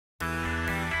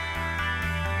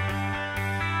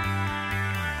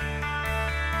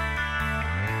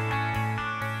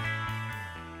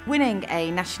Winning a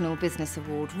National Business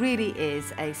Award really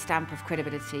is a stamp of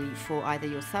credibility for either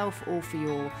yourself or for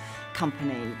your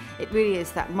company. It really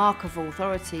is that mark of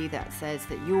authority that says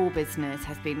that your business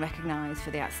has been recognised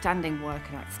for the outstanding work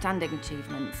and outstanding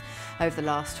achievements over the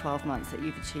last 12 months that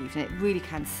you've achieved, and it really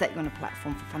can set you on a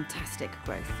platform for fantastic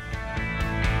growth.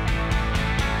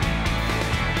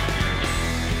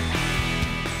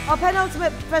 Our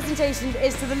penultimate presentation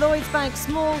is to the Lloyds Bank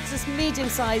Small to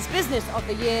Medium-Sized Business of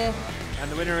the Year. And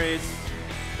the winner is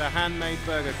the Handmade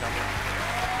Burger Company.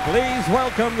 Please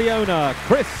welcome the owner,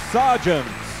 Chris Sargent.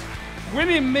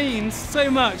 Winning means so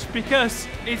much because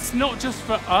it's not just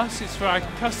for us, it's for our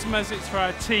customers, it's for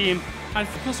our team, and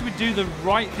because we do the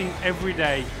right thing every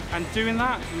day, and doing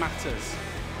that matters.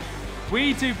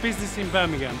 We do business in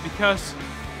Birmingham because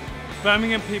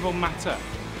Birmingham people matter.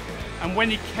 And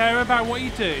when you care about what you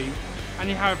do and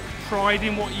you have pride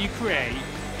in what you create,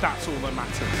 that's all that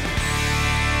matters.